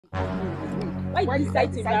Why did you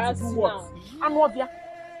decide to embarrass you now? I'm what ya?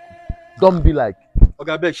 Don't be like.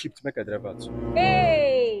 Okay, beg shift, make a drive out.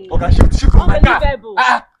 Hey! Okay, shift from my car. Unbelievable.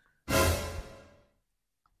 Ah! What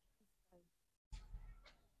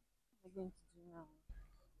are you going to do now?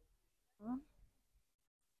 Huh?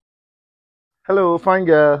 Hello, fine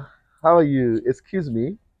girl. How are you? Excuse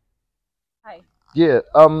me. Hi. Yeah,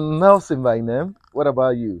 Nelson by name. What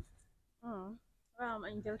about you?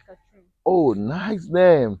 Angelica Catherine. Oh, nice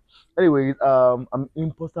name. Anyways, I'm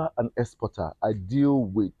importer and exporter. I deal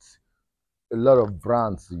with a lot of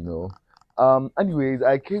brands, you know. Anyways,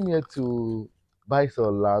 I came here to buy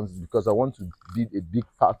some lands because I want to build a big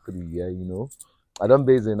factory here, you know. I don't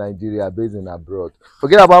base in Nigeria, I base in abroad.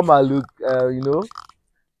 Forget about my look, you know.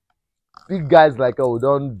 Big guys like oh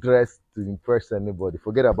don't dress to impress anybody.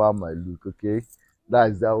 Forget about my look, okay?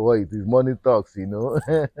 That's that what it is. Money talks, you know.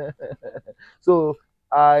 So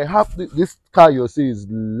I have this car you see is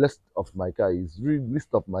list of my car. Is really list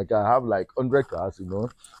of my car. I have like 100 cars, you know.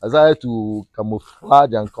 I decided to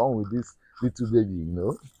camouflage and come with this little baby,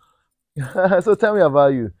 you know. So tell me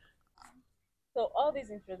about you. So all this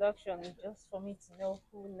introduction is just for me to know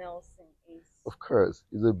who Nelson is. Of course,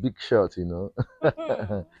 it's a big shot, you know.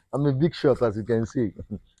 Hmm. I'm a big shot, as you can see.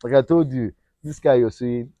 Like I told you, this car you're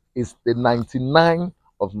seeing is the 99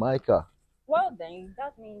 of my car. Well then,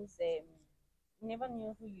 that means you never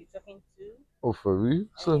knew who you're talking to, Oh, for real?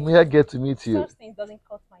 So and may I get to meet you? such things doesn't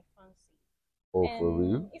cut my fancy. Oh, for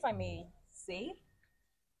real? And if I may say,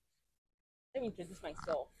 let me introduce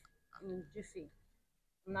myself. Dece.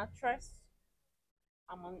 I'm an actress.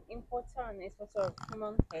 I'm an importer and exporter of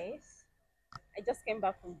human hairs. I just came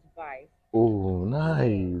back from Dubai. Oh, Yes, nice,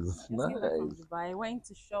 I just came back from nice. Dubai. I went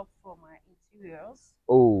to shop for my interiors,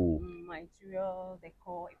 Oh, my interior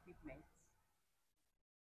decor equipment.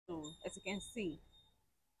 So as you can see,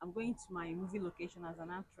 I'm going to my movie location as an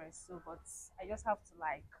actress. So, but I just have to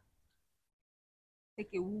like take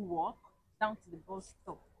a woo walk down to the bus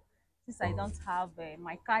stop since I oh, don't have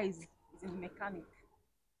my car is in the mechanic.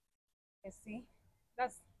 You see,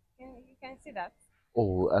 that's you can see that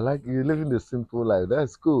oh, I like you living the simple life.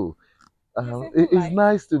 That's cool. it's a simple It's life.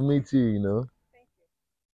 nice to meet you, you know. Thank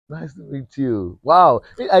you. Nice to meet you. Wow.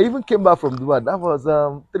 I even came back from Dubai. That was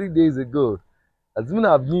 3 days ago. As soon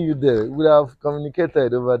as I knew you there, we would have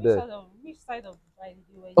communicated over there. Which side of Dubai did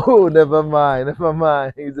you went Oh, to? never mind, never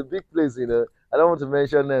mind. It's a big place, you know. I don't want to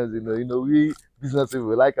mention names, you know. We business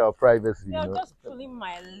people like our privacy, you You're know. just pulling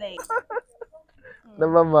my leg. Hmm.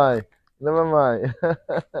 Never mind, never mind.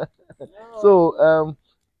 No. So,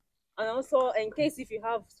 And also, in case if you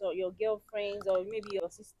have your girlfriends or maybe your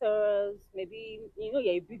sisters, maybe you're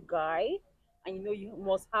a big guy, and you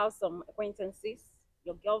must have some acquaintances,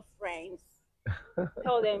 your girlfriends.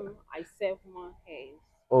 Tell them I sell human hairs,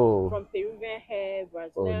 oh, from Peruvian hair, oh,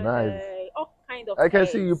 Brazilian nice. hair, all kind of I can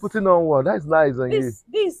see you hairs. putting on one. That's nice on you.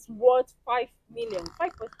 This worth 5 million,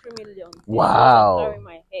 5.3 million. This years I'm Wow, carrying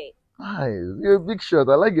my hair. nice. You're a big shot.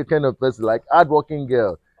 I like your kind of person, like hardworking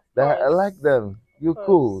girl. Of I like course, them. of You're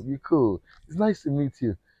cool. course. You're cool. It's nice to meet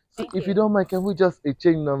you. So, Thank if you you. don't mind, can we just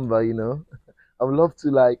exchange number? You know, I would love to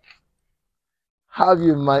like have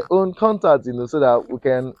you in my own contact, you know, so that we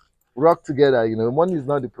can rock together. You know, money is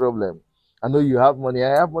not the problem. I know you have money. I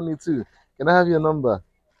have money too. Can I have your number?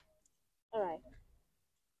 All right.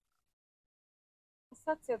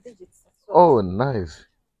 Start your digits as well. Oh, nice.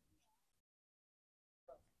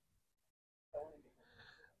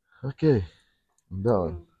 Okay, I'm done.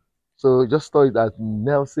 Hmm. So just store it as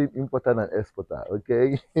Nelson Importer and Exporter.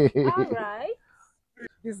 Okay. All right.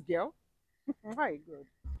 This girl? Very good.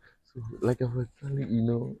 So like I was telling you,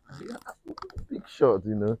 know, big shot.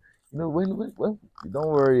 When don't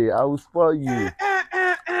worry, I will spoil you.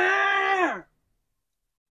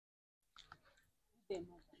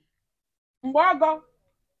 Mwago,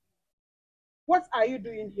 what are you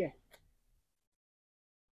doing here?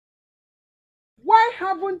 Why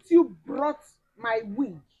haven't you brought my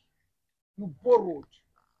wig you borrowed?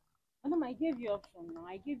 Madam, I gave you option now.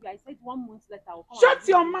 I said 1 month later I'll come and Shut give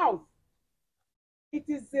your you mouth.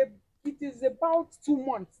 this. It is about 2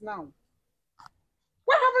 months now.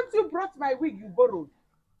 Why haven't you brought my wig you borrowed?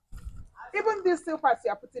 Even this silver you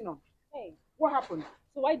are putting on. Hey, What happened?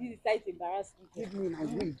 so why did you decide to embarrass me? Give me my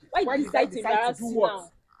wig. Why did you did I decide to decide to embarrass do you what?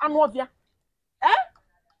 now? I'm Ovia. Eh?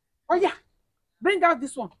 Oh yeah. Bring out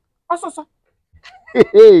this one. Also.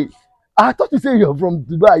 Hey, I thought you said you're from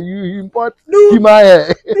Dubai. You import Do human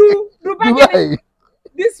hair. do bargaining. Dubai.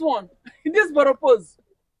 This one. This pose.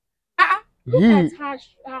 Look at He.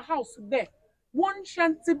 her house there. One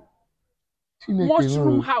shanty Chineke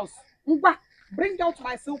mushroom no. house. Ngwa, bring out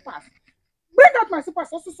my slippers. Bring out my slippers.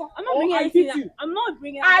 Also, I'm not or bringing I anything. hit you. I'm not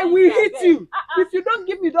bringing I anything. will hit you. If you don't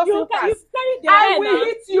give me those You silpas, carry the I hair will now.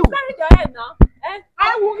 hit you. You carry the hair now.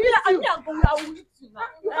 I will hit you. I will hit you now.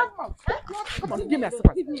 You have mouth. Come on, give me my alone,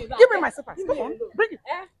 silpas. leave me alone. Give me my silpas. Leave Come me on, alone. bring it.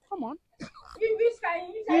 Come on.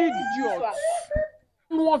 Idiot.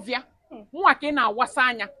 Novia. Mwake na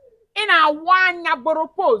wasanya. Ina wanya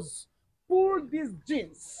boropose. Pull these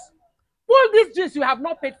jeans. Pull these jeans. You have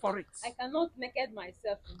not paid for it. I cannot naked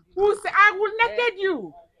myself. Who say I will naked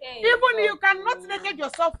you? Hey, Even you God, cannot no. naked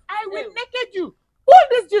yourself. I will Hey. naked you. Pull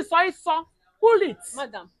these jeans. So I saw. Pull it.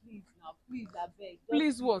 Madam, please now, please, I beg. Just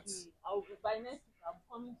Please leave what? me. I will by next week. I'm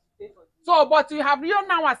coming to pay for this. So, but you have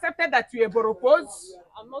now accepted that you are boropose.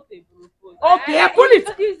 I'm not a propose. Okay, pull it.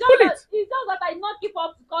 Pull it. It's just that I not keep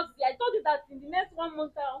up to custody. I told you that in the next 1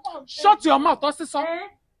 month I'll come. Shut your mouth, Osiso.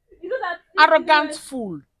 It's just that Arrogant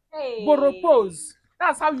fool. Hey. Boropose.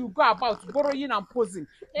 That's how you go about borrowing and posing.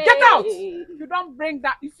 Hey. Get out! If you don't bring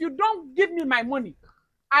that, if you don't give me my money,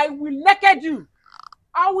 I will naked you.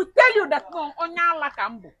 I will tell you that no, onya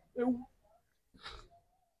lakambo.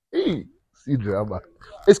 Hey, see drama.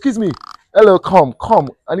 Excuse me. Hello, come.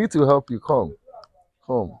 I need to help you. Come.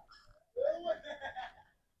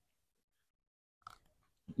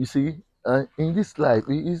 You see, in this life,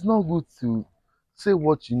 it's not good to say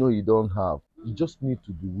what you know you don't have. You just need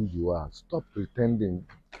to be who you are. Stop pretending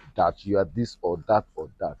that you are this or that or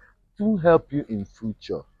that. To help you in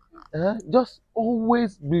future. Just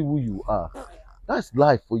always be who you are. That's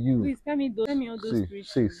life for you. Please tell me all those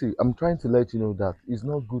See, I'm trying to let you know that it's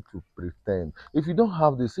not good to pretend. If you don't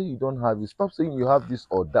have this, say you don't have it. Stop saying you have this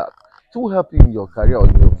or that. To help you in your career or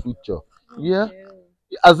in your future. Yeah?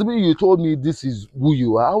 Assuming you told me this is who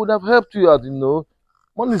you are, I would have helped you out,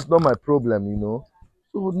 Money is not my problem.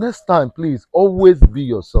 So next time, please, always be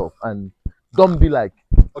yourself and don't be like.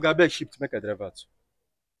 Okay, I beg shift make I drive out.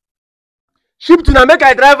 Shift una make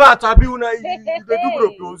I drive out. Abi una you dey do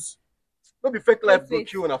propose. No be fake life go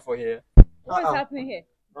kill una for here. What is happening here?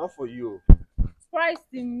 Not for you. Christ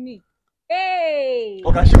in me. Hey.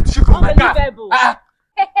 Okay, shift my car. Unbelievable.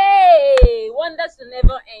 Hey, wonders will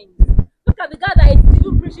never end. Look at the guy that is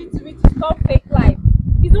even preaching to me to stop fake life.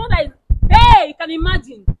 He's the one that is. Hey, you can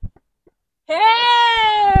imagine.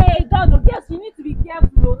 Hey, God, oh, yes, you need to be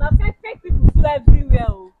careful. Now, fake people full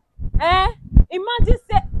everywhere. Imagine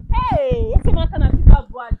say, hey, it's a man can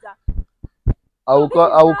I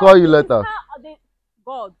will call you later.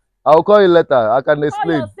 God. I will call you later. I can Call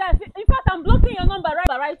explain. yourself. In fact, I'm blocking your number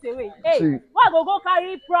right away. Hey, See, why go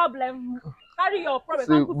carry problem? Carry your problem.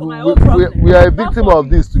 See, Can't put my own problem. we are a victim of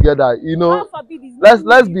this together. God forbid,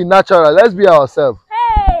 Let's be natural. Let's be ourselves.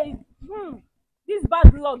 Hey, this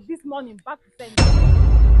bad luck this morning back to sender.